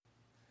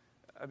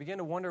I began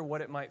to wonder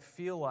what it might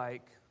feel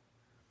like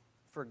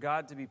for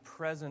God to be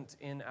present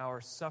in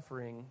our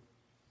suffering.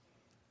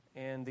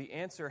 And the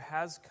answer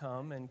has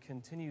come and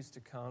continues to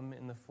come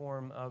in the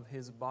form of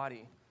His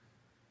body,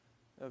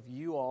 of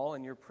you all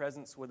and your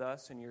presence with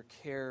us and your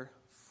care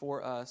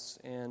for us.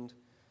 And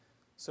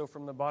so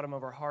from the bottom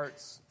of our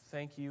hearts,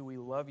 thank you, we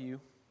love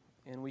you,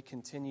 and we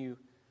continue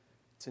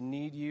to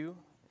need you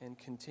and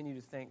continue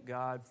to thank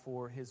God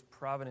for His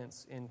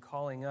providence in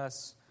calling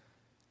us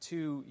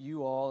to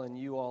you all and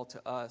you all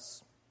to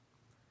us.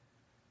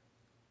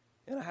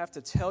 And I have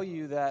to tell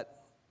you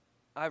that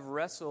I've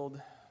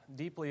wrestled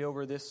deeply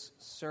over this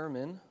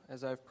sermon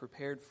as I've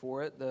prepared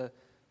for it. The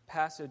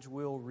passage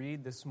we'll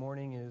read this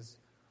morning is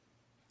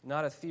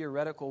not a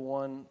theoretical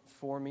one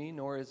for me,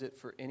 nor is it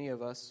for any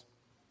of us.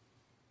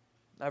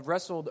 I've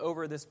wrestled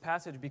over this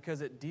passage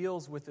because it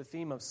deals with the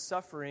theme of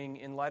suffering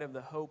in light of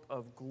the hope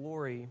of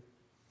glory,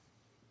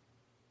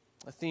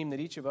 a theme that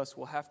each of us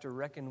will have to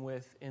reckon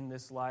with in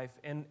this life,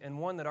 and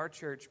one that our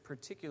church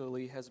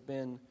particularly has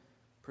been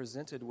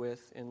presented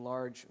with in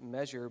large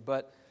measure.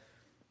 But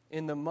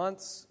in the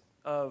months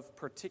of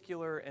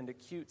particular and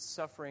acute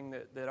suffering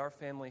that our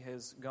family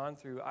has gone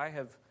through, I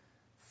have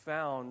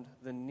found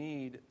the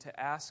need to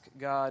ask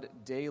God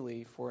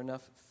daily for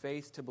enough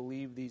faith to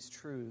believe these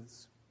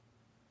truths.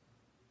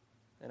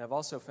 And I've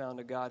also found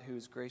a God who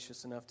is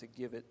gracious enough to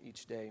give it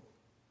each day.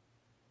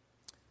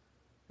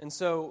 And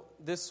so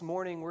this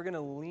morning we're going to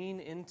lean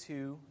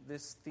into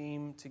this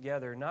theme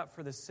together, not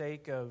for the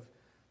sake of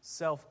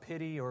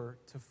self-pity or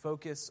to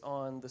focus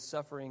on the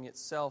suffering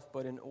itself,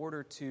 but in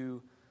order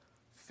to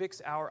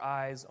fix our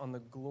eyes on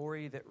the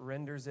glory that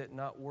renders it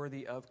not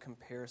worthy of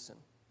comparison.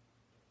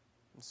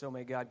 And so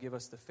may God give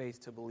us the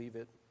faith to believe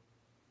it.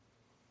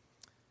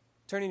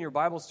 Turning your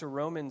Bibles to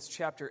Romans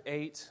chapter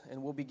 8,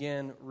 and we'll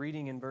begin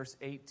reading in verse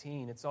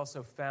 18. It's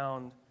also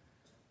found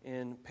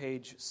in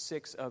page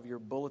 6 of your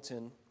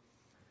bulletin.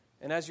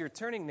 And as you're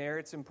turning there,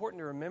 it's important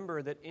to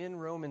remember that in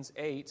Romans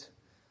 8,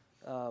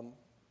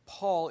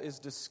 Paul is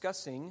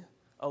discussing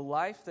a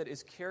life that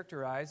is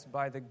characterized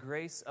by the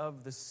grace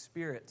of the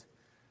Spirit.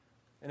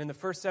 And in the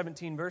first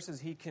 17 verses,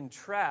 he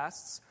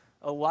contrasts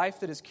a life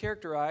that is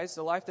characterized,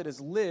 a life that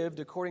is lived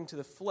according to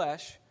the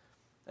flesh,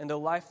 and a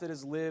life that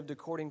is lived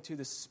according to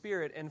the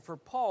Spirit. And for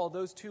Paul,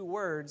 those two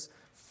words,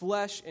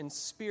 flesh and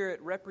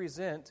spirit,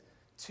 represent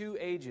two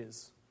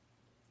ages,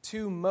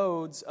 two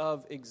modes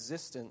of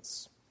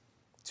existence,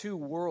 two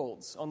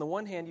worlds. On the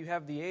one hand, you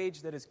have the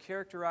age that is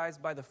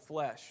characterized by the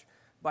flesh,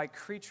 by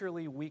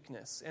creaturely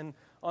weakness. And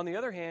on the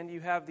other hand, you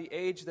have the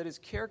age that is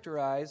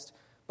characterized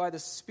by the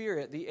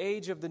Spirit, the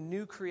age of the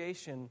new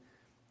creation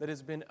that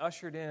has been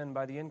ushered in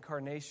by the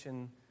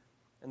incarnation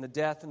and the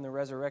death and the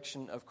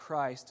resurrection of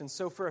Christ. And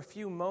so for a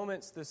few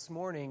moments this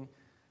morning,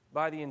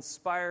 by the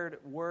inspired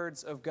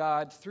words of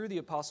God through the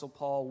Apostle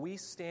Paul, we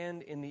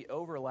stand in the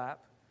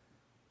overlap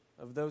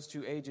of those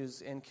two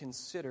ages and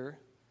consider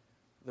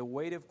the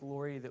weight of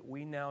glory that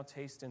we now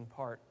taste in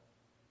part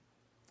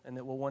and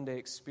that we'll one day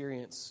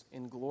experience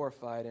in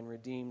glorified and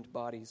redeemed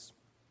bodies.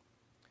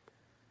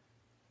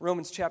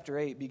 Romans chapter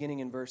 8, beginning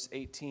in verse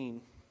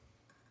 18.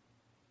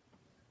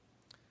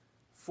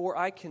 For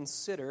I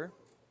consider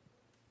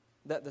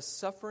that the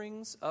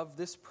sufferings of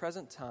this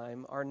present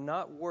time are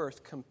not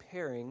worth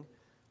comparing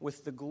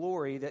with the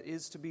glory that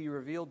is to be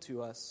revealed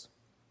to us.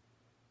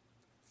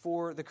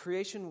 For the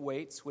creation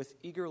waits with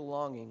eager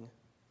longing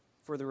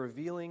for the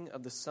revealing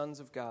of the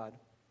sons of God.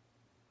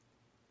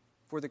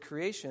 For the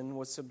creation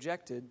was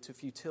subjected to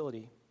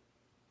futility,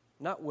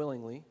 not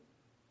willingly,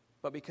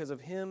 but because of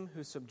Him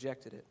who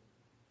subjected it,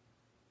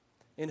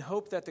 in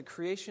hope that the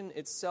creation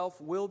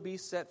itself will be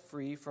set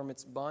free from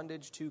its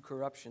bondage to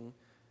corruption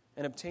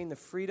and obtain the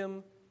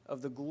freedom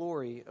of the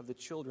glory of the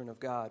children of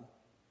God.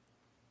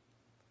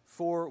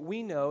 For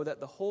we know that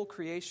the whole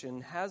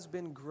creation has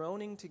been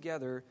groaning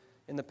together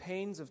in the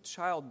pains of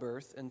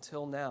childbirth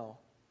until now.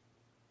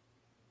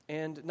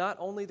 And not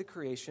only the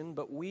creation,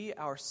 but we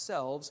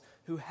ourselves,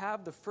 who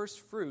have the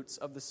first fruits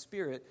of the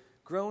Spirit,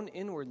 groan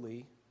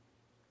inwardly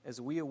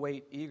as we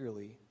await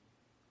eagerly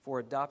for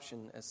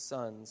adoption as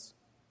sons,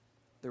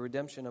 the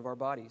redemption of our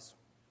bodies.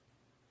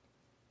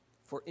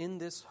 For in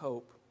this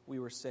hope we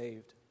were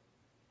saved.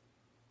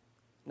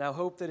 Now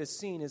hope that is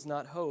seen is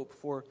not hope,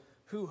 for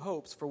who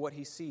hopes for what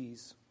he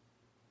sees?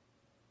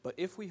 But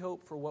if we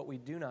hope for what we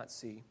do not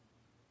see,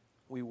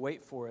 we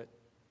wait for it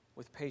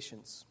with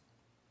patience.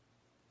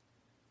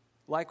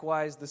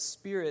 Likewise, the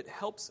Spirit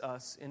helps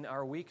us in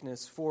our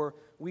weakness, for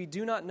we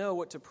do not know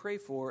what to pray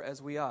for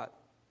as we ought.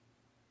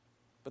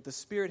 But the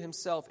Spirit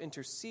Himself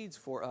intercedes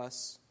for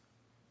us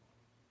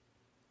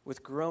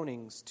with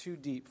groanings too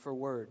deep for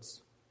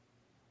words.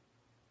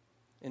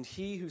 And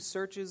He who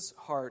searches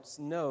hearts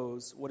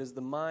knows what is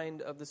the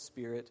mind of the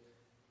Spirit,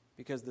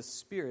 because the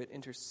Spirit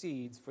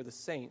intercedes for the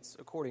saints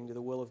according to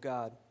the will of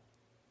God.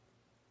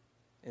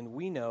 And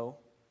we know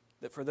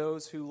that for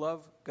those who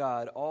love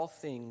God, all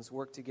things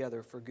work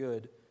together for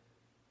good,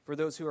 for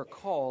those who are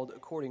called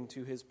according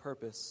to His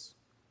purpose.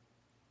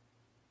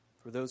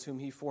 For those whom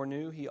He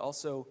foreknew, He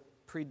also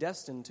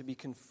predestined to be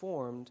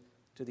conformed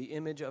to to the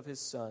image of his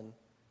Son,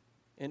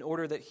 in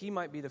order that he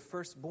might be the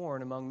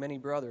firstborn among many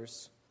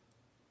brothers.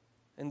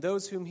 And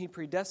those whom he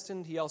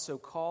predestined, he also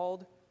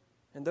called.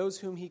 And those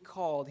whom he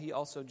called, he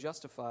also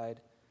justified.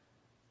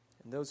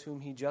 And those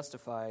whom he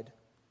justified,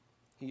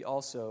 he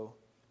also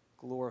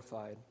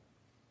glorified.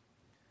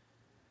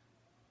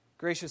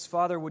 Gracious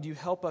Father, would you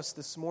help us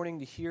this morning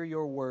to hear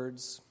your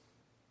words?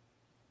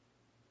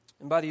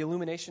 And by the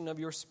illumination of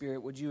your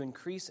Spirit, would you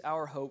increase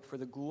our hope for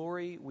the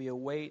glory we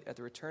await at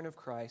the return of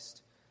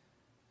Christ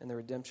and the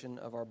redemption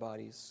of our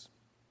bodies?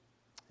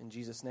 In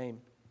Jesus' name,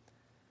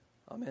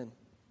 amen.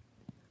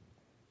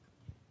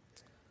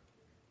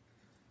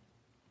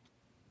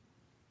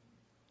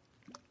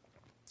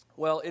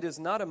 Well, it is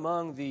not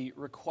among the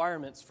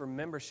requirements for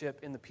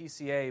membership in the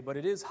PCA, but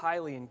it is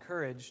highly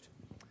encouraged.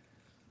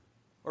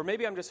 Or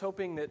maybe I'm just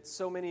hoping that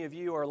so many of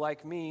you are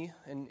like me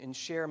and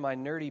share my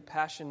nerdy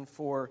passion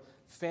for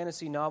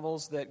fantasy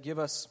novels that give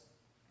us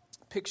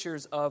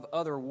pictures of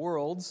other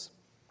worlds.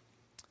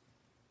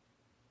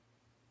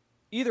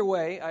 Either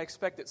way, I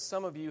expect that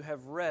some of you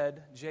have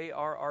read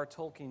J.R.R.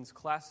 Tolkien's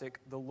classic,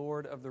 The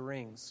Lord of the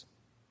Rings.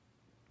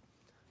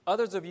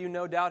 Others of you,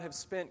 no doubt, have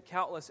spent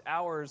countless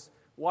hours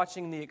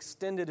watching the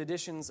extended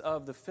editions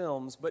of the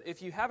films. But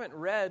if you haven't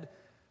read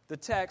the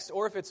text,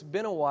 or if it's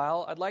been a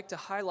while, I'd like to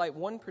highlight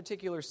one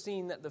particular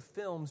scene that the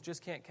films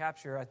just can't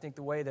capture, I think,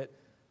 the way that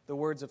the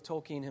words of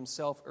Tolkien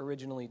himself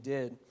originally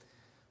did.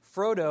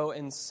 Frodo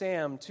and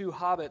Sam, two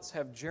hobbits,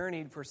 have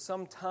journeyed for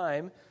some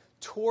time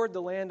toward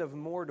the land of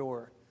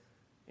Mordor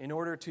in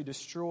order to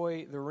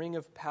destroy the Ring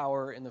of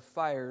Power and the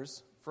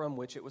fires from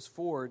which it was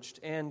forged.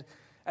 And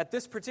at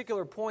this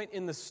particular point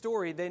in the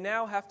story, they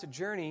now have to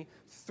journey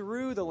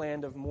through the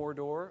land of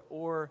Mordor,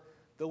 or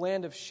the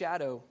land of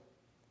shadow,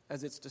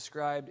 as it's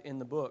described in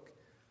the book.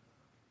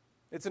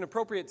 It's an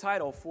appropriate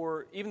title,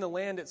 for even the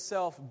land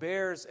itself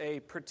bears a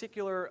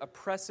particular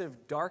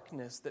oppressive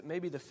darkness that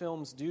maybe the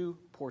films do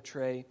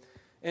portray.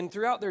 And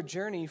throughout their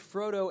journey,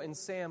 Frodo and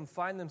Sam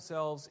find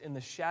themselves in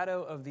the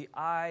shadow of the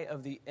eye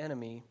of the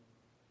enemy.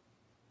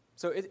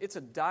 So it's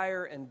a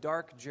dire and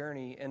dark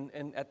journey,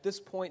 and at this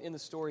point in the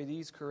story,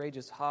 these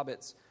courageous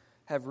hobbits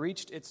have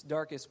reached its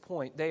darkest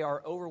point. They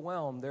are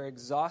overwhelmed, they're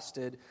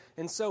exhausted,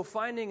 and so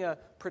finding a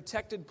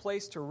protected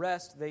place to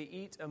rest, they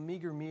eat a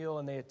meager meal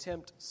and they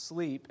attempt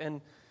sleep.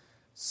 And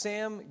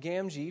Sam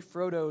Gamgee,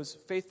 Frodo's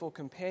faithful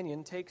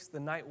companion, takes the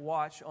night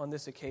watch on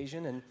this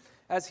occasion, and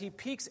as he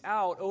peeks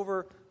out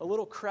over a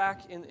little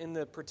crack in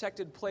the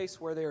protected place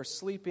where they are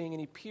sleeping, and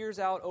he peers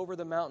out over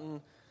the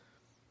mountain,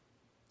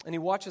 and he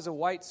watches a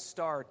white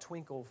star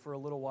twinkle for a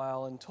little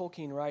while, and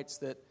Tolkien writes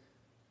that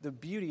the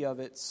beauty of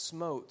it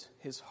smote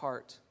his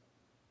heart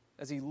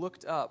as he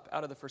looked up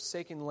out of the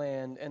forsaken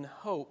land, and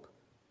hope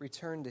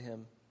returned to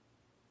him.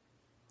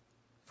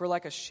 For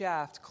like a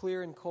shaft,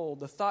 clear and cold,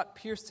 the thought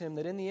pierced him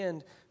that in the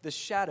end the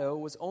shadow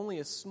was only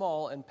a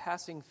small and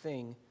passing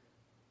thing.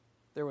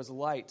 There was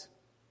light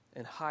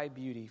and high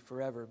beauty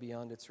forever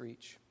beyond its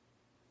reach.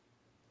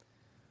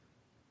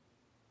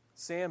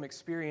 Sam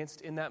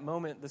experienced in that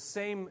moment the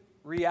same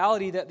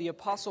reality that the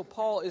Apostle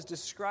Paul is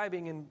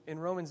describing in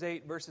Romans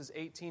 8, verses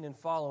 18 and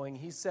following.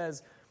 He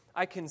says,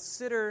 I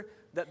consider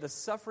that the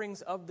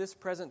sufferings of this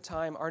present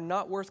time are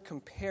not worth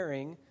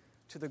comparing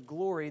to the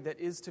glory that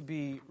is to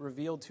be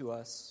revealed to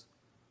us.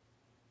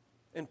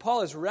 And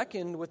Paul has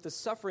reckoned with the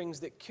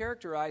sufferings that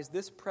characterize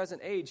this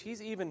present age.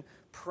 He's even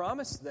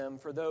promised them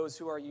for those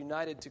who are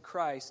united to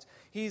Christ.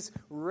 He's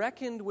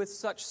reckoned with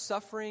such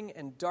suffering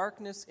and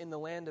darkness in the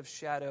land of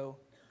shadow,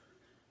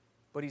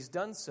 but he's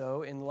done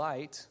so in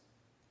light,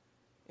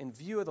 in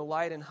view of the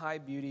light and high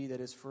beauty that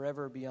is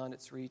forever beyond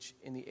its reach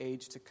in the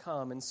age to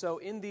come. And so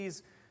in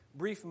these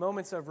brief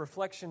moments of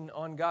reflection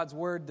on God's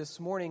Word this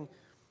morning,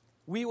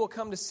 we will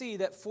come to see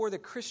that for the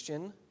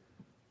Christian,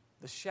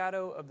 the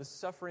shadow of the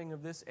suffering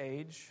of this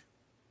age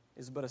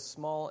is but a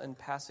small and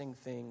passing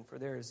thing, for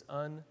there is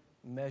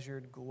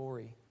unmeasured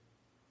glory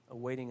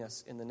awaiting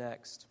us in the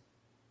next.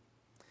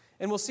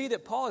 And we'll see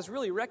that Paul has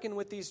really reckoned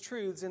with these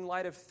truths in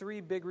light of three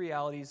big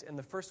realities, and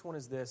the first one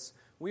is this: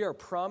 we are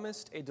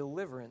promised a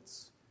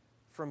deliverance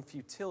from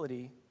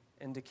futility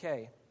and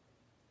decay.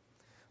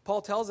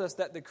 Paul tells us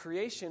that the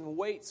creation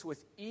waits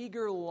with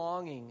eager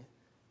longing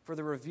for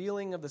the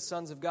revealing of the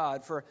sons of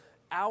God, for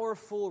our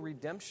full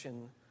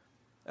redemption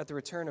at the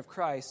return of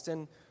Christ.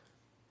 And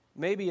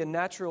maybe a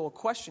natural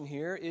question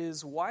here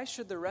is, why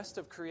should the rest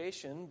of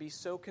creation be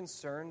so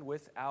concerned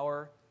with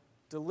our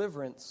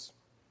deliverance?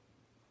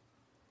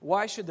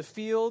 Why should the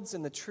fields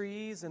and the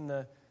trees and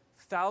the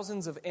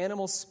thousands of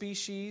animal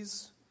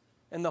species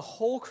and the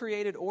whole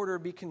created order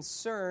be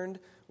concerned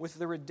with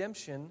the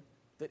redemption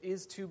that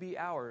is to be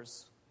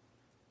ours?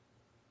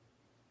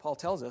 Paul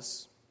tells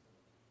us,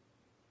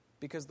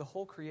 because the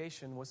whole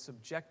creation was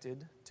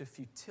subjected to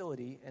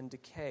futility and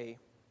decay.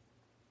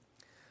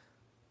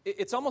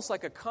 It's almost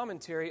like a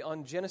commentary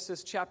on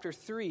Genesis chapter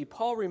 3.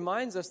 Paul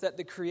reminds us that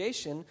the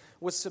creation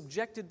was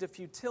subjected to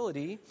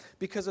futility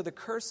because of the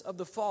curse of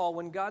the fall,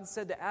 when God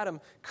said to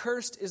Adam,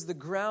 "Cursed is the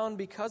ground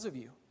because of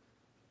you.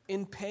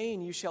 In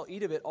pain you shall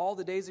eat of it all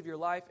the days of your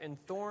life, and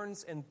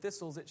thorns and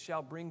thistles it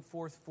shall bring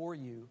forth for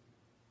you.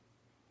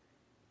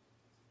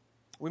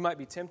 We might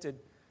be tempted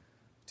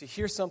to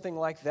hear something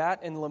like that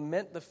and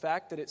lament the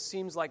fact that it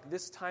seems like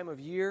this time of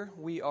year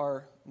we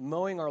are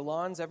mowing our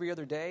lawns every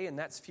other day, and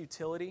that's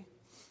futility.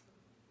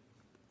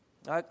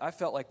 I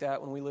felt like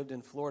that when we lived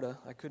in Florida.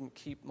 I couldn't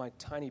keep my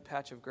tiny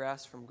patch of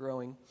grass from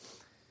growing.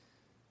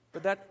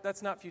 But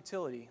that's not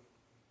futility,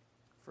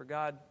 for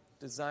God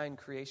designed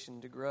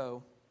creation to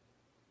grow.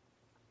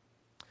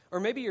 Or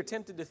maybe you're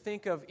tempted to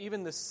think of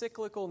even the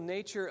cyclical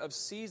nature of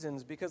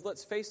seasons, because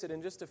let's face it,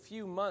 in just a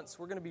few months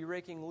we're going to be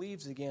raking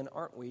leaves again,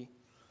 aren't we?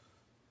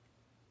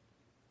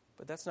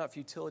 But that's not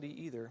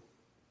futility either,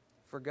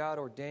 for God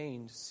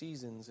ordained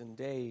seasons and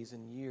days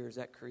and years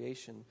at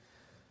creation.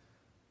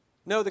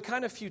 No, the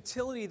kind of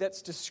futility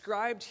that's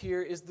described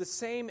here is the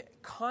same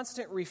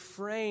constant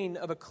refrain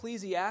of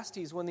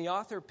Ecclesiastes when the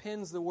author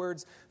pens the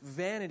words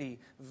vanity,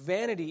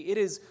 vanity. It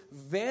is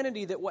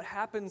vanity that what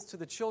happens to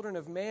the children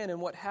of man and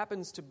what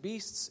happens to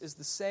beasts is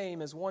the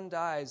same. As one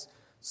dies,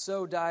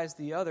 so dies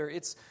the other.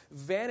 It's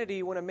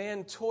vanity when a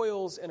man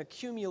toils and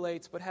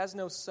accumulates but has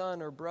no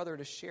son or brother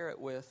to share it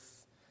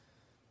with.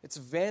 It's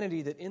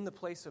vanity that in the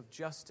place of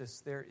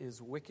justice there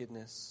is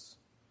wickedness.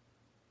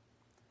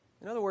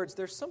 In other words,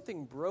 there's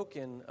something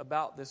broken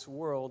about this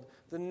world.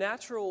 The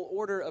natural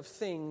order of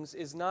things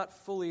is not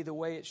fully the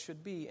way it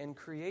should be, and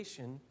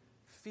creation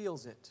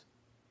feels it.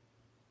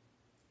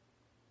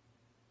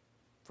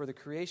 For the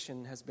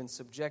creation has been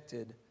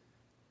subjected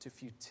to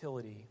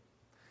futility.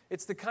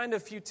 It's the kind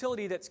of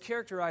futility that's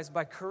characterized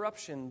by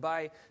corruption,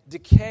 by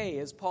decay,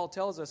 as Paul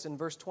tells us in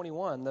verse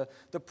 21,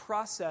 the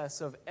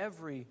process of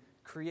every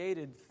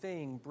created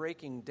thing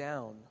breaking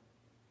down.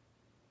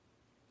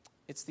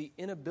 It's the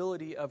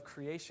inability of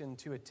creation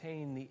to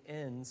attain the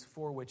ends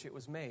for which it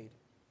was made.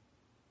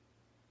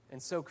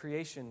 And so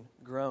creation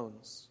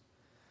groans.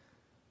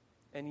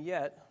 And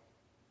yet,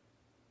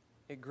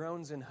 it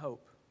groans in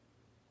hope.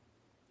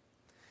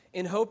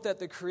 In hope that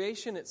the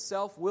creation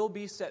itself will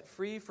be set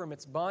free from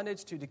its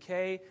bondage to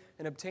decay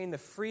and obtain the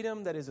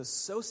freedom that is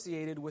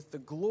associated with the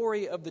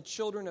glory of the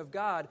children of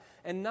God.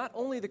 And not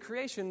only the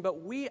creation,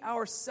 but we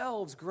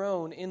ourselves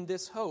groan in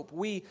this hope.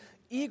 We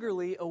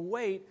eagerly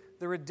await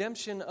the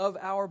redemption of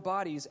our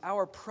bodies,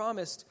 our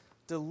promised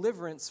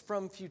deliverance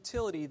from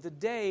futility, the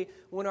day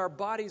when our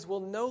bodies will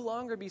no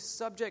longer be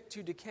subject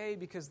to decay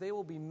because they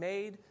will be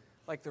made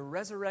like the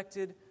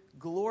resurrected,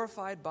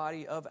 glorified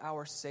body of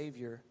our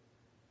Savior.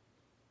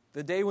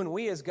 The day when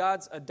we, as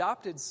God's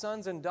adopted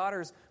sons and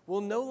daughters,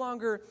 will no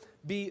longer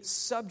be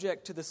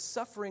subject to the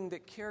suffering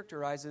that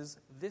characterizes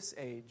this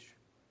age.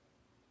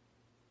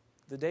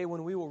 The day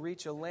when we will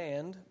reach a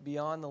land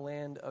beyond the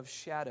land of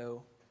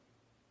shadow.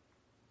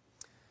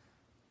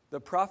 The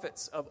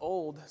prophets of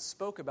old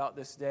spoke about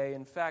this day.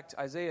 In fact,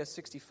 Isaiah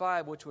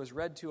 65, which was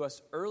read to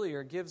us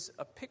earlier, gives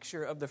a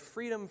picture of the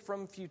freedom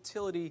from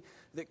futility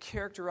that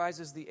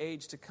characterizes the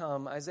age to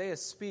come. Isaiah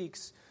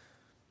speaks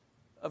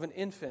of an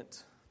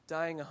infant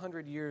dying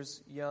 100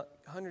 years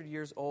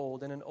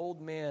old, and an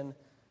old man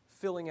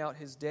filling out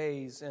his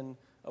days, and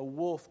a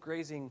wolf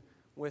grazing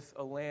with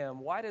a lamb.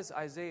 Why does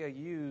Isaiah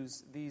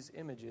use these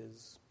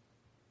images?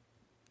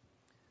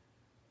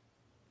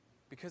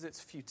 Because it's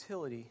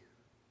futility.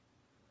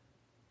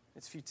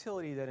 It's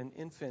futility that an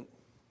infant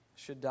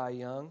should die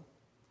young.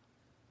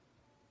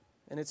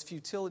 And it's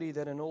futility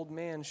that an old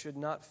man should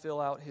not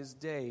fill out his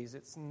days.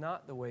 It's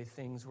not the way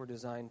things were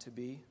designed to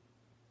be.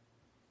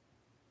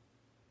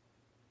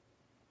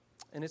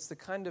 And it's the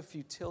kind of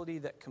futility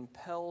that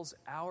compels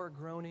our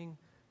groaning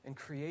and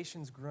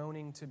creation's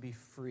groaning to be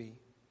free.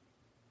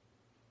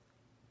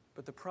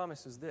 But the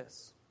promise is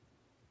this: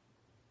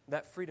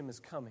 that freedom is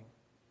coming.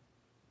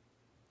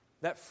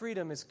 That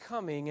freedom is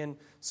coming, and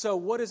so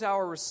what is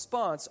our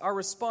response? Our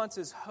response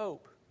is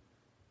hope.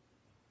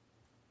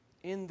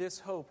 In this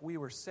hope we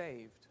were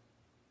saved.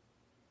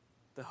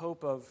 The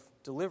hope of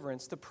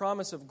deliverance, the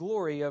promise of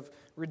glory, of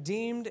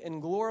redeemed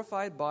and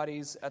glorified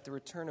bodies at the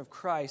return of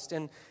Christ.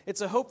 And it's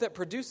a hope that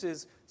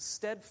produces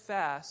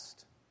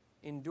steadfast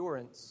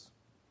endurance.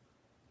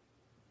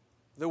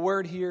 The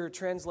word here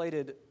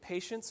translated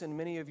patience in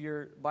many of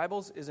your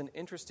Bibles is an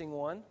interesting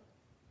one.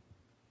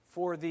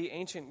 For the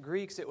ancient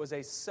Greeks, it was a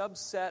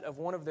subset of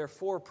one of their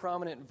four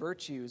prominent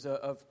virtues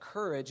of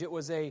courage. It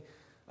was a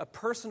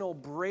personal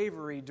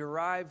bravery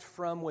derived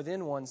from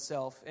within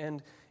oneself.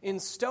 And in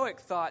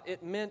Stoic thought,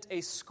 it meant a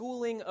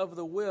schooling of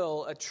the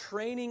will, a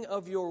training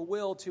of your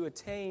will to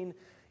attain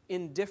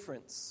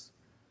indifference.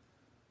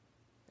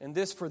 And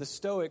this, for the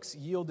Stoics,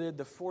 yielded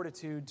the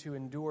fortitude to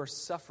endure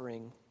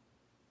suffering.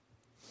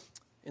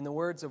 In the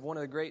words of one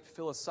of the great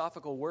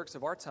philosophical works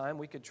of our time,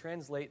 we could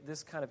translate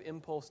this kind of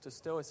impulse to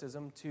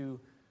Stoicism to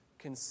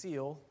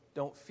conceal,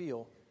 don't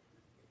feel.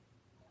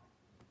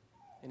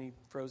 Any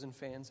Frozen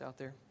fans out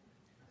there?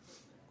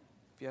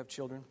 If you have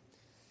children.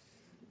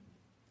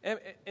 And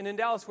in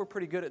Dallas, we're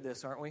pretty good at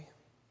this, aren't we?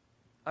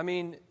 I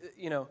mean,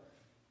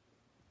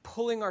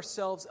 pulling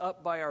ourselves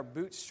up by our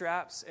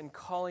bootstraps and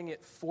calling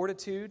it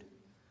fortitude.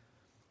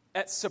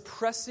 at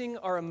suppressing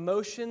our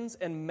emotions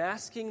and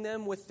masking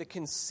them with the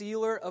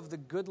concealer of the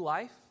good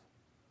life?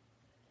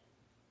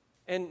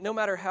 And no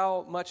matter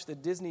how much the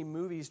Disney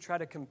movies try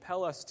to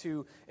compel us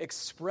to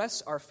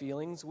express our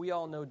feelings, we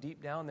all know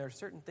deep down there are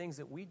certain things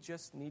that we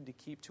just need to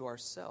keep to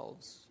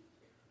ourselves.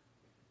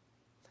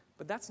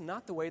 But that's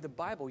not the way the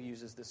Bible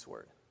uses this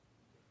word.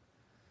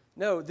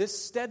 No, this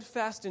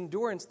steadfast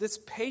endurance, this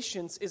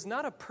patience is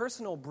not a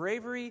personal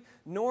bravery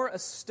nor a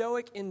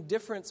stoic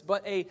indifference,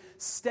 but a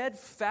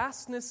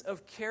steadfastness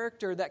of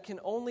character that can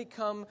only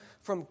come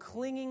from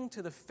clinging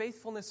to the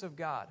faithfulness of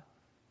God,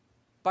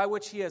 by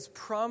which He has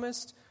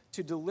promised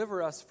to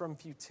deliver us from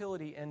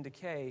futility and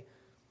decay,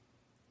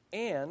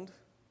 and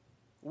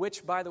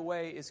which, by the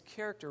way, is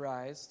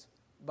characterized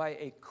by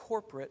a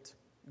corporate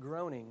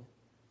groaning.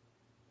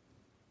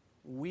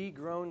 We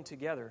groan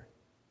together,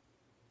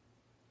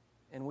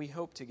 and we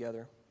hope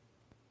together,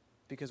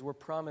 because we're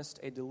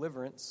promised a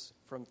deliverance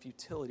from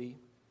futility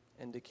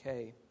and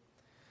decay.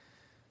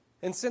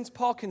 And since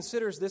Paul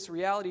considers this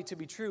reality to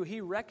be true, he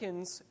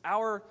reckons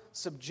our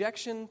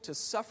subjection to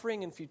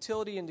suffering and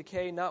futility and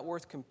decay not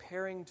worth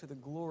comparing to the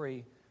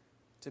glory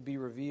to be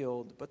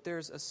revealed. But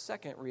there's a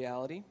second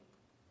reality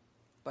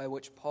by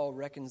which Paul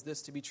reckons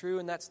this to be true,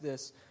 and that's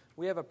this: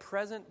 we have a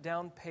present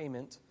down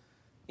payment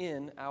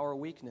in our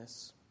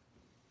weakness.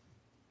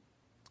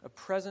 A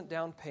present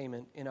down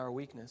payment in our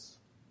weakness.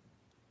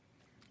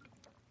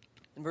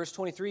 In verse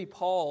 23,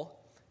 Paul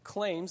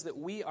claims that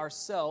we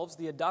ourselves,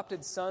 the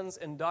adopted sons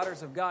and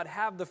daughters of God,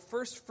 have the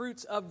first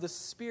fruits of the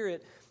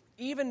Spirit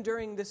even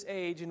during this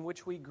age in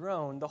which we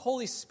groan. The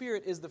Holy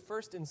Spirit is the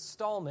first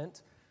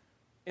installment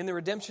in the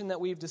redemption that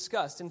we've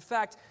discussed. In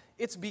fact,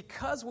 it's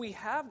because we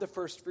have the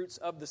first fruits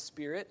of the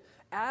Spirit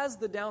as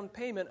the down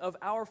payment of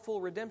our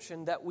full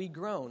redemption that we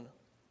groan.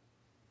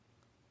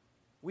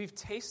 We've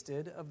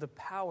tasted of the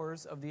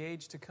powers of the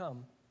age to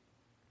come,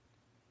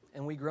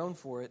 and we groan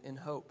for it in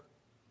hope.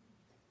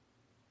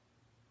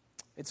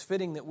 It's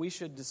fitting that we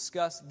should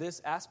discuss this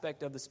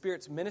aspect of the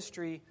Spirit's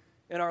ministry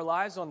in our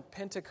lives on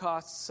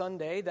Pentecost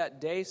Sunday,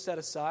 that day set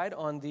aside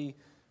on the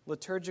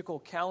liturgical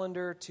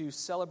calendar to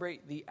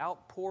celebrate the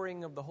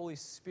outpouring of the Holy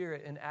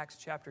Spirit in Acts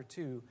chapter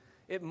 2.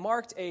 It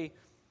marked a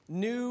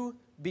new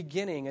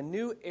beginning, a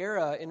new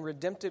era in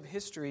redemptive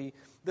history.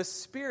 The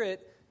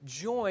Spirit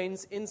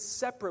joins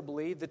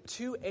inseparably the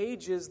two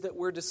ages that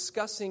we're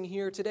discussing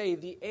here today.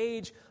 The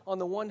age, on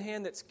the one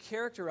hand, that's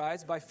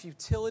characterized by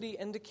futility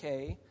and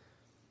decay,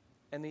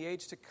 and the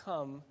age to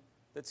come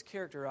that's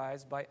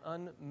characterized by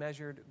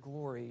unmeasured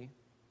glory.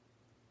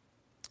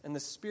 And the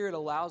Spirit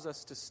allows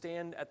us to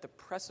stand at the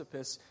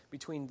precipice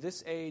between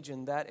this age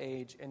and that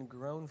age and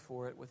groan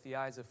for it with the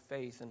eyes of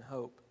faith and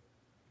hope.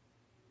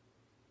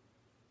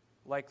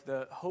 Like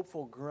the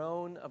hopeful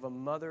groan of a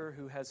mother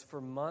who has for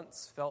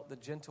months felt the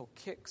gentle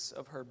kicks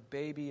of her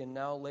baby and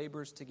now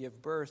labors to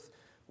give birth,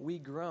 we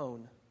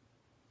groan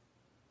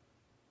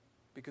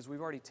because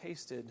we've already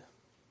tasted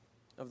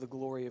of the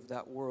glory of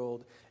that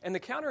world. And the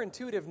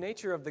counterintuitive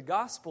nature of the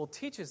gospel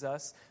teaches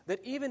us that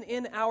even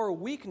in our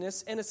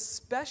weakness, and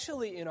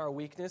especially in our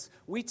weakness,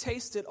 we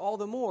taste it all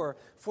the more,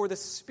 for the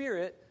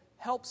Spirit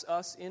helps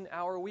us in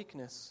our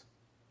weakness.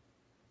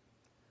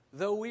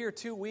 Though we are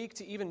too weak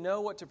to even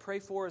know what to pray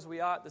for as we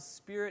ought, the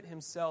Spirit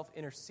Himself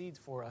intercedes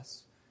for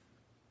us,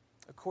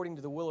 according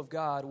to the will of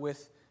God,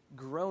 with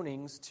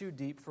groanings too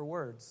deep for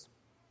words.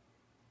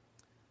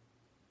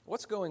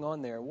 What's going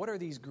on there? What are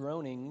these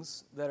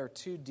groanings that are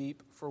too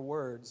deep for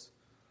words?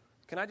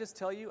 Can I just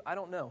tell you? I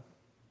don't know.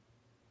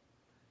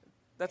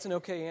 That's an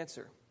okay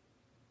answer,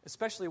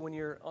 especially when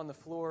you're on the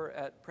floor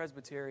at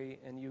Presbytery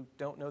and you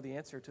don't know the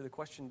answer to the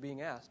question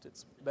being asked.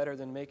 It's better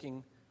than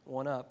making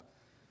one up.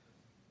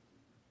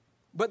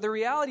 But the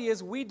reality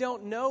is we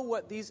don't know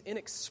what these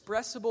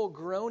inexpressible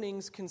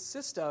groanings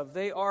consist of.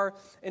 They are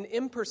an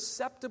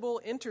imperceptible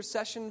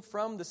intercession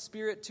from the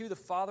Spirit to the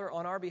Father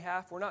on our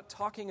behalf. We're not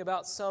talking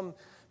about some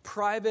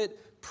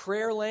private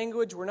prayer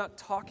language. We're not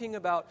talking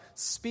about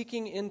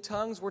speaking in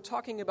tongues. We're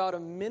talking about a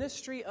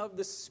ministry of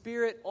the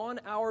Spirit on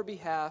our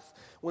behalf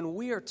when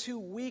we are too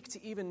weak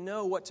to even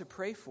know what to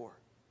pray for.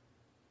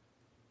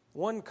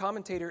 One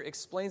commentator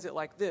explains it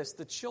like this: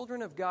 the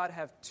children of God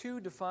have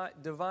two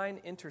divine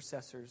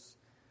intercessors.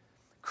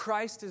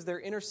 Christ is their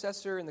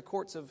intercessor in the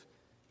courts of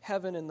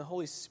heaven, and the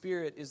Holy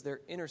Spirit is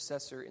their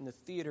intercessor in the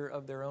theater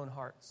of their own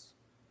hearts.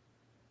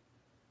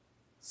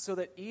 So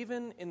that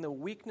even in the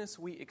weakness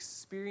we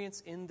experience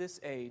in this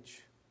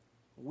age,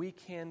 we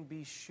can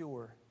be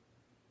sure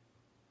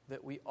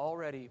that we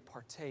already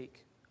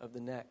partake of the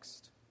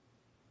next.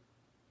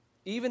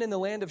 Even in the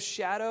land of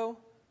shadow,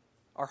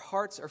 our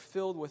hearts are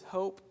filled with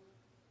hope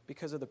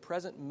because of the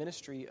present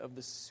ministry of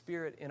the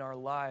Spirit in our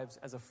lives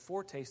as a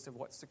foretaste of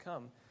what's to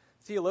come.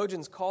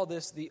 Theologians call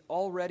this the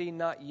already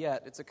not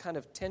yet. It's a kind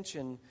of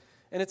tension,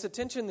 and it's a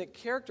tension that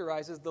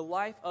characterizes the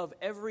life of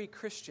every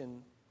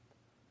Christian.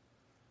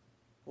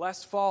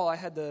 Last fall, I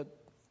had the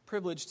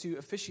privilege to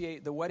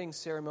officiate the wedding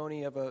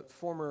ceremony of a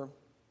former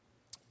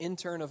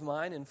intern of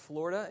mine in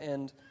Florida,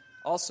 and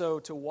also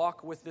to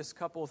walk with this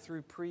couple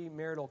through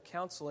premarital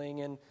counseling.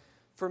 And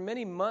For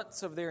many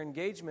months of their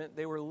engagement,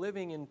 they were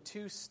living in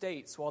two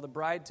states while the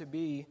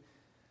bride-to-be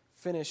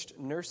finished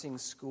nursing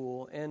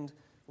school. And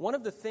one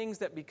of the things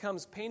that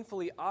becomes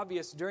painfully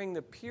obvious during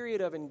the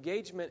period of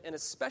engagement, and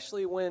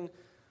especially when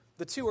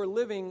the two are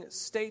living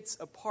states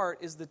apart,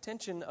 is the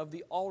tension of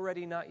the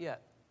already not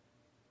yet.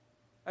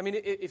 I mean,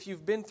 if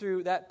you've been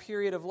through that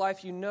period of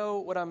life, you know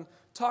what I'm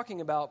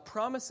talking about.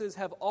 Promises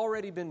have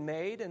already been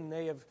made, and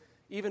they have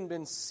even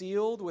been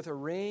sealed with a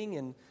ring,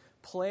 and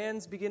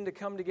plans begin to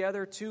come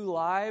together. Two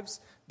lives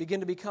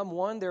begin to become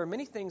one. There are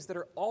many things that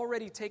are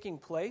already taking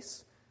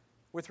place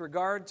with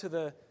regard to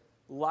the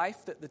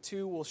life that the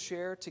two will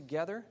share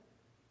together,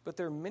 but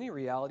there are many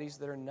realities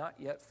that are not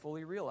yet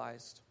fully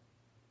realized.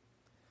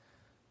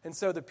 And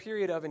so the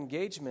period of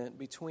engagement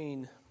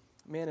between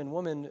man and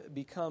woman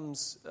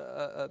comes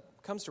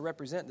to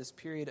represent this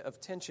period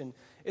of tension.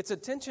 It's a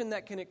tension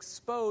that can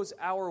expose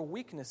our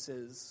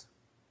weaknesses,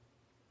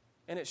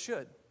 and it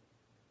should.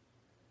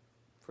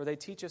 For they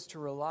teach us to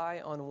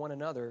rely on one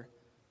another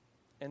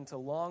and to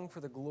long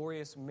for the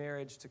glorious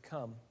marriage to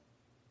come.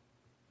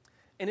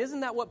 And isn't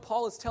that what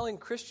Paul is telling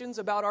Christians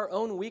about our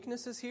own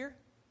weaknesses here?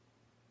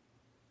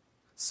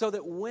 So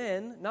that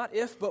when, not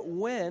if, but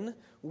when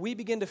we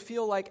begin to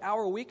feel like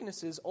our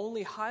weaknesses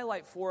only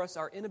highlight for us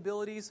our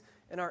inabilities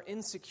and our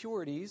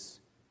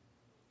insecurities,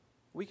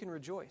 we can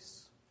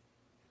rejoice.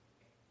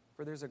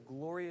 For there's a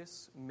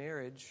glorious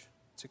marriage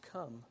to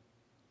come.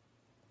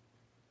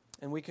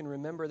 And we can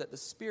remember that the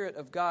Spirit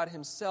of God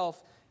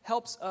Himself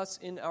helps us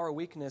in our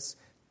weakness,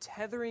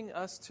 tethering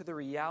us to the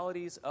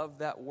realities of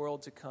that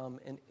world to come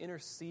and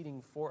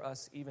interceding for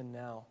us even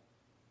now.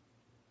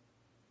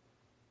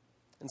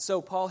 And so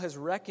Paul has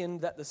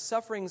reckoned that the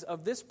sufferings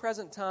of this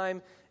present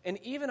time and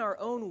even our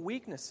own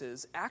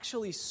weaknesses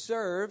actually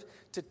serve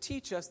to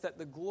teach us that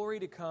the glory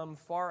to come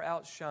far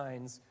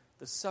outshines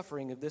the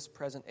suffering of this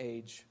present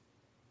age,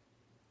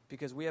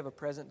 because we have a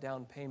present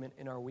down payment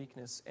in our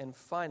weakness. And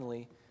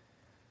finally,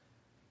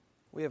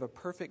 we have a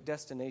perfect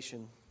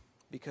destination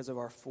because of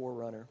our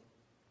forerunner.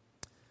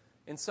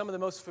 In some of the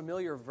most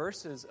familiar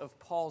verses of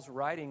Paul's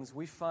writings,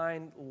 we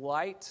find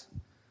light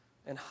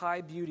and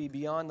high beauty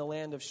beyond the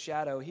land of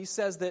shadow. He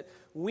says that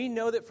we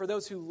know that for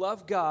those who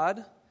love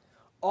God,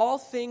 all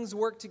things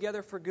work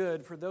together for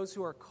good, for those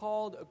who are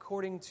called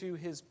according to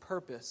His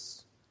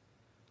purpose.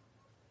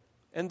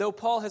 And though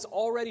Paul has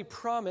already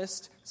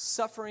promised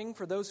suffering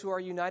for those who are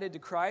united to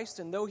Christ,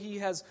 and though he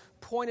has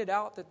pointed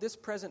out that this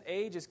present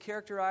age is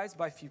characterized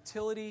by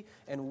futility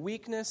and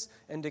weakness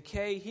and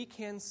decay, he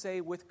can say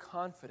with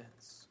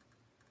confidence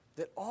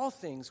that all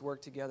things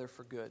work together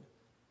for good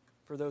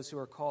for those who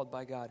are called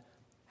by God.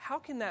 How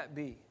can that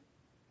be?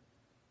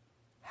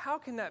 How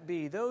can that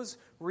be? Those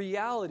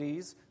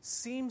realities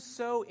seem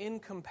so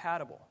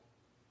incompatible.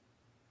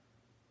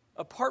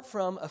 Apart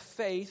from a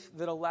faith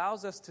that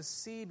allows us to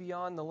see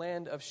beyond the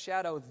land of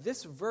shadow,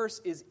 this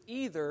verse is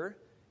either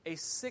a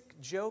sick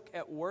joke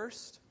at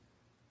worst,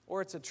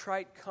 or it's a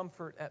trite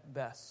comfort at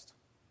best.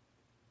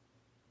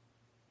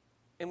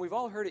 And we've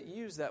all heard it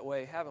used that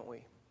way, haven't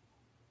we?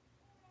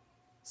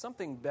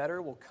 Something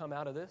better will come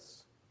out of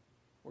this,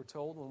 we're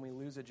told when we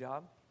lose a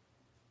job.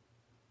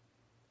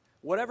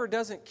 Whatever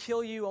doesn't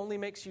kill you only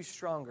makes you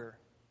stronger,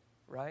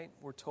 right?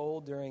 We're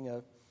told during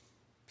a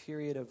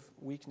period of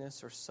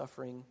weakness or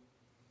suffering.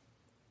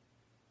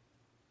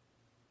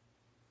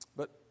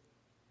 But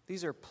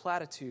these are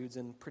platitudes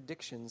and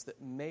predictions that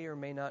may or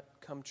may not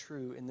come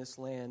true in this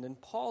land.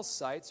 And Paul's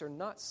sights are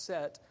not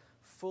set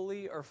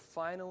fully or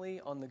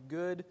finally on the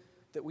good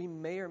that we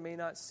may or may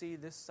not see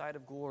this side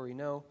of glory.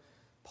 No,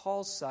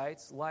 Paul's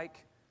sights,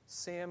 like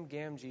Sam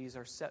Gamgee's,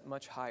 are set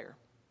much higher.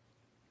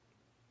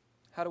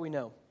 How do we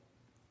know?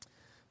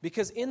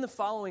 Because in the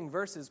following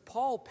verses,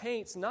 Paul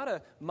paints not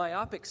a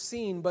myopic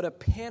scene, but a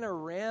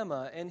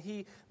panorama, and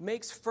he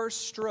makes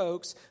first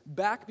strokes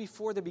back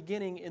before the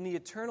beginning in the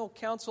eternal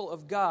counsel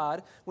of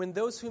God, when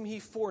those whom He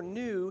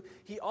foreknew,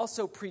 He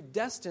also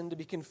predestined to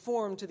be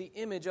conformed to the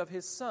image of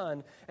His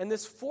Son. And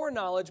this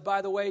foreknowledge,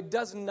 by the way,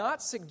 does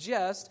not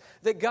suggest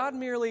that God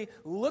merely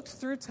looked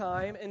through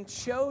time and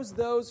chose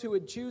those who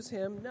would choose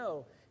Him.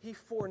 No, He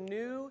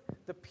foreknew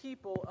the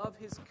people of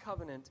His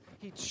covenant.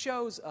 He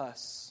chose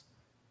us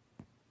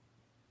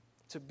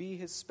to be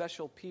His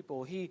special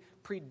people. He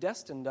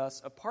predestined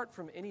us, apart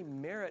from any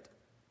merit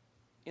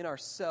in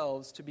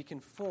ourselves, to be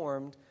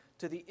conformed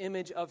to the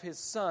image of His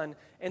Son.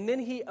 And then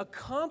He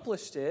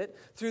accomplished it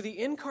through the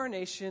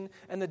incarnation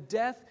and the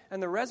death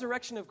and the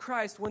resurrection of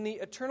Christ, when the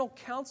eternal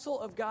counsel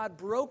of God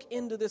broke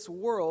into this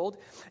world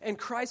and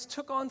Christ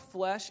took on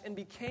flesh and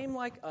became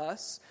like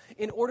us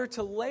in order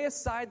to lay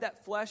aside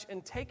that flesh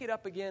and take it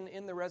up again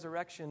in the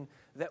resurrection,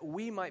 that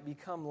we might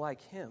become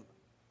like Him.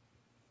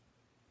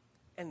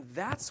 And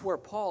that's where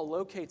Paul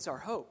locates our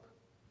hope.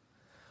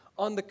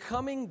 On the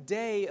coming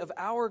day of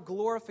our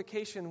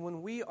glorification,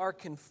 when we are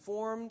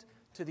conformed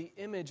to the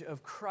image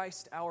of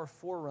Christ, our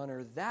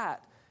forerunner,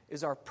 that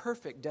is our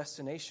perfect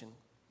destination.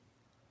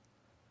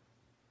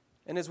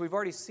 And as we've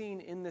already seen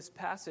in this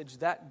passage,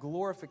 that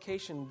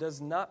glorification does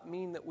not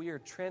mean that we are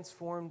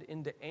transformed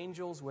into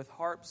angels with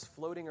harps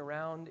floating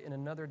around in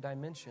another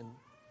dimension.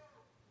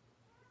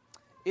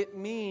 It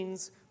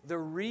means the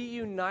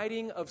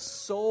reuniting of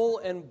soul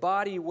and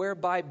body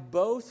whereby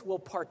both will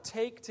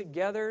partake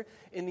together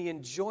in the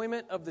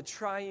enjoyment of the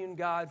triune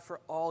God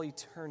for all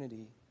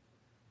eternity.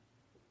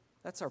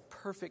 That's our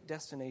perfect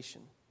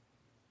destination.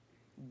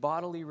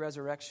 Bodily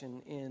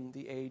resurrection in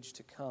the age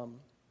to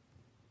come.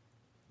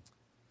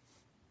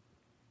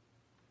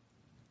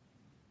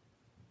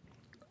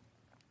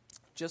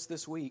 Just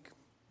this week,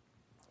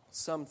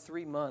 some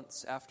 3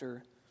 months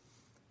after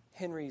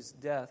Henry's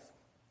death,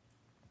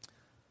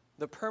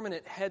 the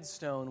permanent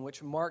headstone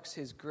which marks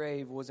his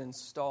grave was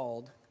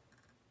installed.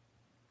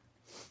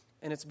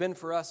 And it's been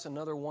for us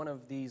another one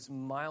of these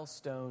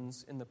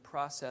milestones in the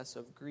process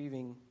of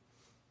grieving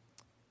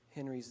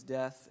Henry's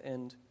death.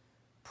 And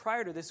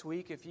prior to this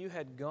week, if you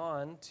had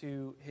gone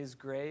to his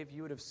grave,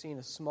 you would have seen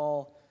a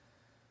small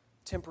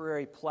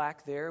temporary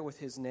plaque there with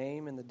his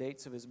name and the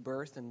dates of his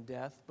birth and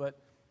death. But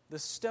the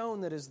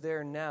stone that is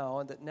there now,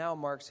 and that now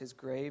marks his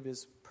grave,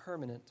 is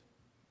permanent.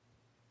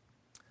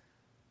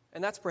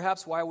 And that's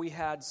perhaps why we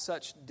had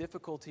such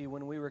difficulty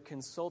when we were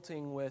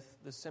consulting with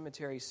the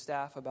cemetery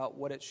staff about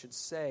what it should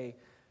say.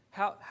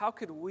 How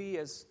could we,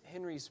 as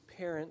Henry's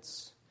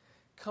parents,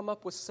 come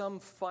up with some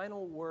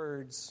final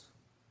words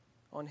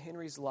on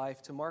Henry's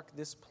life to mark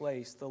this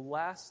place, the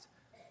last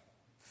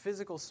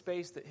physical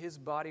space that his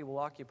body will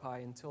occupy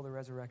until the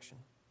resurrection?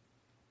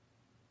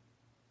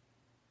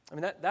 I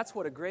mean, that's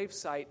what a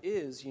gravesite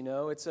is, you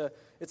know. It's a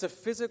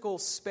physical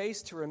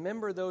space to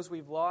remember those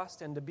we've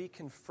lost and to be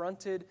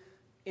confronted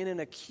in an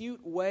acute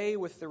way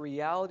with the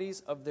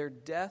realities of their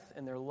death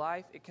and their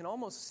life. It can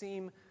almost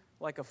seem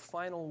like a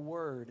final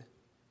word.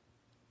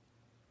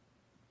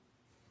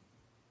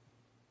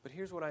 But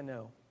here's what I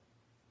know.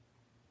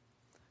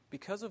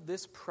 Because of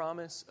this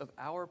promise of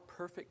our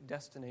perfect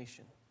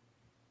destination,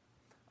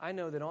 I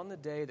know that on the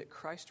day that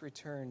Christ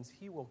returns,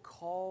 He will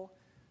call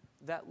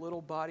that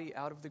little body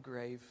out of the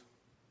grave,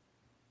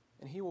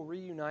 and He will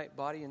reunite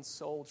body and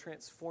soul,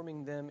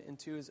 transforming them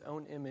into His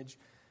own image.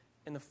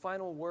 And the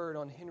final word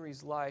on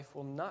Henry's life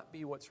will not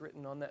be what's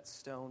written on that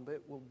stone, but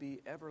it will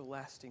be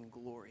everlasting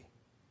glory.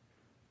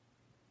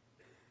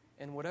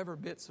 And whatever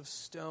bits of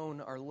stone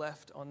are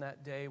left on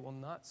that day will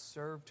not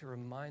serve to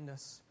remind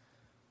us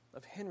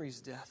of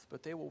Henry's death,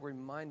 but they will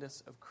remind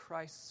us of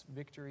Christ's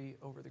victory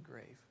over the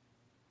grave.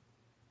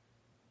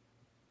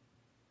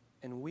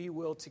 And we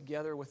will,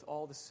 together with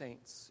all the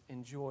saints,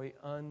 enjoy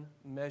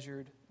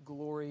unmeasured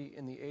glory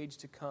in the age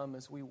to come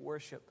as we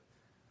worship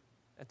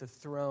at the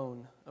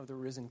throne of the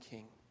risen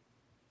King.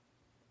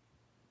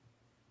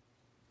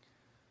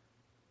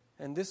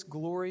 And this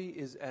glory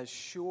is as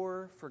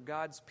sure for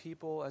God's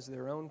people as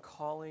their own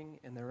calling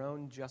and their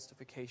own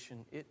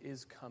justification. It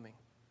is coming.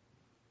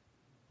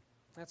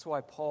 That's why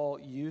Paul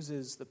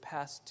uses the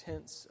past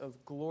tense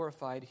of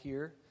glorified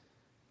here.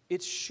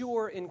 It's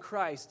sure in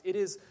Christ. It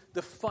is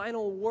the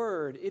final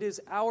word. It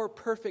is our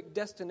perfect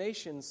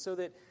destination, so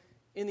that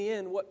in the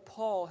end, what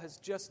Paul has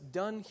just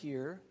done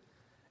here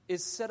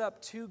is set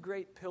up two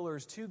great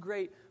pillars, two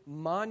great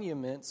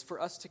monuments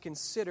for us to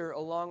consider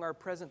along our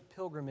present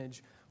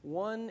pilgrimage.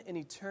 One in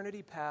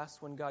eternity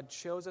past when God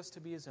chose us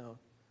to be His own,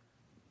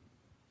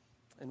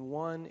 and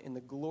one in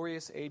the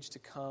glorious age to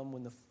come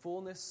when the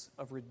fullness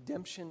of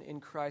redemption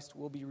in Christ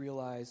will be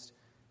realized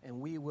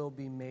and we will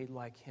be made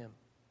like Him.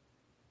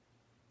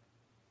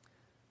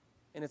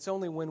 And it's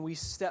only when we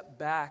step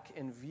back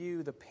and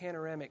view the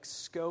panoramic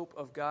scope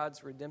of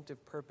God's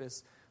redemptive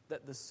purpose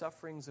that the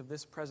sufferings of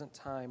this present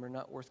time are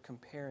not worth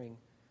comparing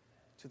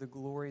to the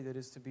glory that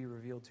is to be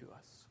revealed to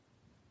us.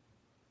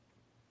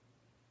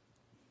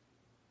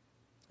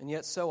 And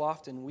yet so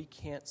often we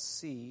can't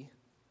see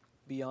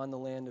beyond the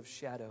land of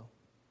shadow.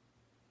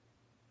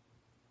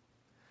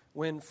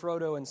 When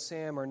Frodo and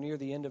Sam are near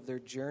the end of their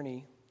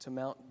journey to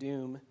Mount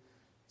Doom,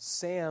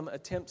 Sam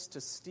attempts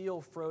to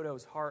steal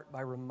Frodo's heart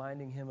by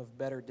reminding him of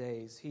better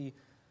days. He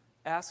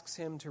asks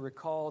him to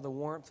recall the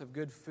warmth of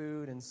good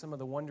food and some of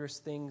the wondrous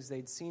things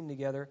they'd seen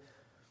together.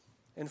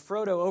 And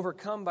Frodo,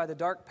 overcome by the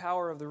dark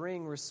power of the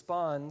ring,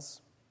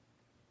 responds,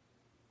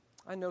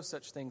 "I know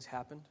such things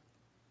happened,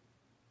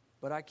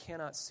 but I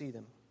cannot see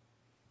them.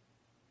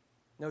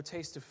 No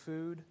taste of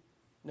food,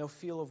 no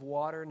feel of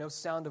water, no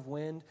sound of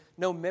wind,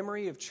 no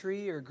memory of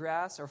tree or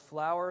grass or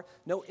flower,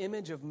 no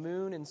image of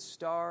moon and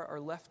star are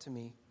left to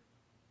me.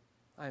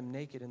 I am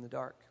naked in the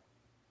dark."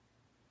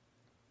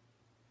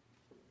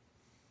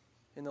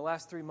 In the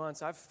last 3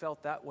 months, I've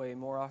felt that way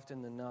more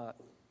often than not.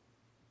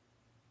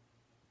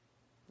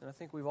 And I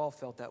think we've all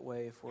felt that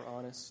way if we're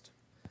honest.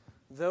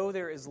 Though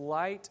there is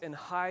light and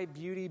high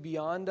beauty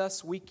beyond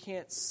us, we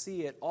can't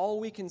see it. All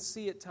we can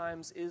see at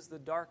times is the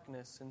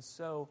darkness. And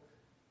so,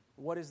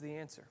 what is the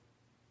answer?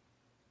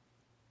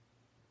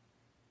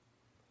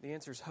 The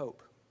answer is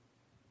hope.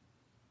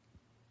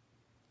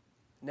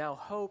 Now,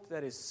 hope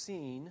that is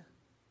seen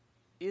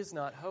is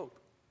not hope.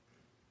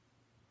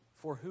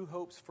 For who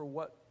hopes for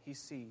what he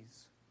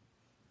sees?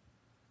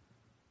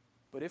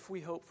 But if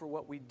we hope for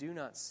what we do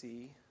not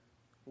see,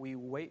 we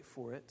wait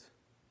for it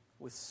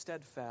with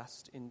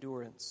steadfast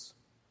endurance.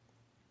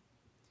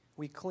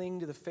 We cling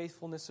to the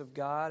faithfulness of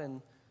God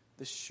and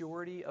the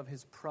surety of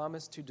His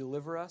promise to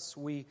deliver us.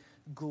 We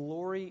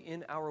glory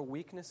in our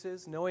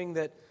weaknesses, knowing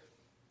that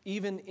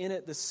even in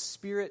it the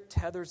Spirit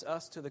tethers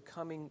us to the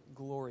coming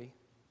glory.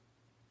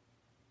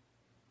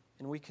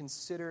 And we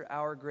consider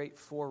our great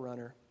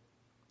forerunner,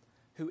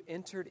 who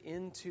entered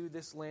into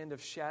this land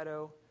of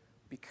shadow,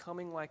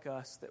 becoming like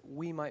us, that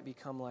we might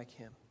become like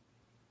Him.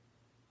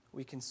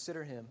 We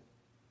consider Him,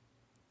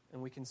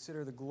 and we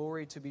consider the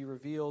glory to be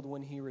revealed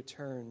when He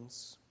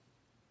returns.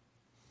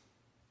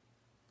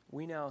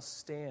 We now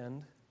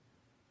stand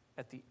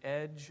at the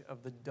edge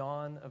of the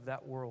dawn of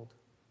that world.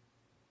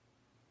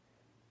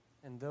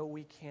 And though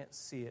we can't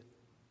see it,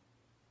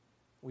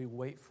 we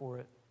wait for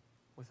it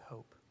with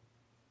hope.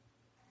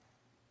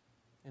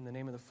 In the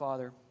name of the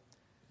Father,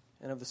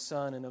 and of the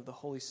Son, and of the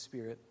Holy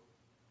Spirit.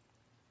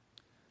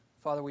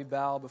 Father, we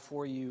bow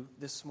before you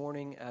this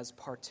morning as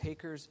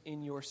partakers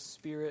in your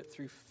Spirit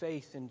through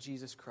faith in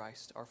Jesus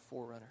Christ, our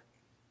forerunner.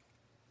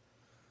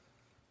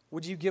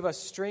 Would you give us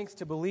strength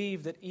to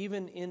believe that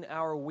even in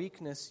our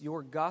weakness,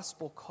 your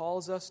gospel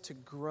calls us to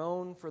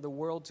groan for the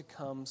world to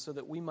come, so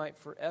that we might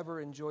forever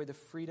enjoy the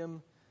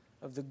freedom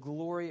of the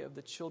glory of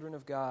the children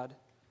of God.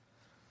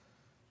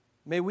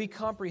 May we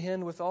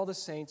comprehend with all the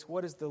saints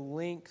what is the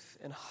length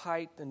and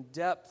height and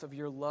depth of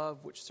your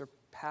love, which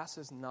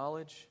surpasses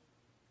knowledge.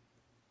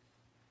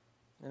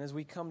 And as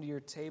we come to your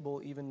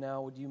table even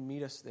now, would you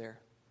meet us there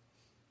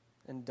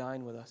and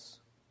dine with us,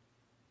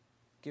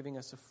 giving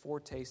us a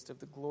foretaste of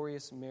the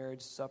glorious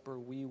marriage supper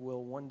we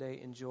will one day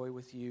enjoy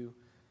with you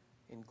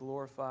in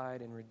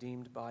glorified and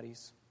redeemed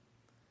bodies.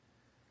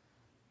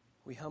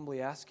 We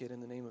humbly ask it in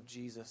the name of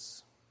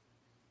Jesus.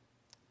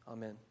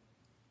 Amen.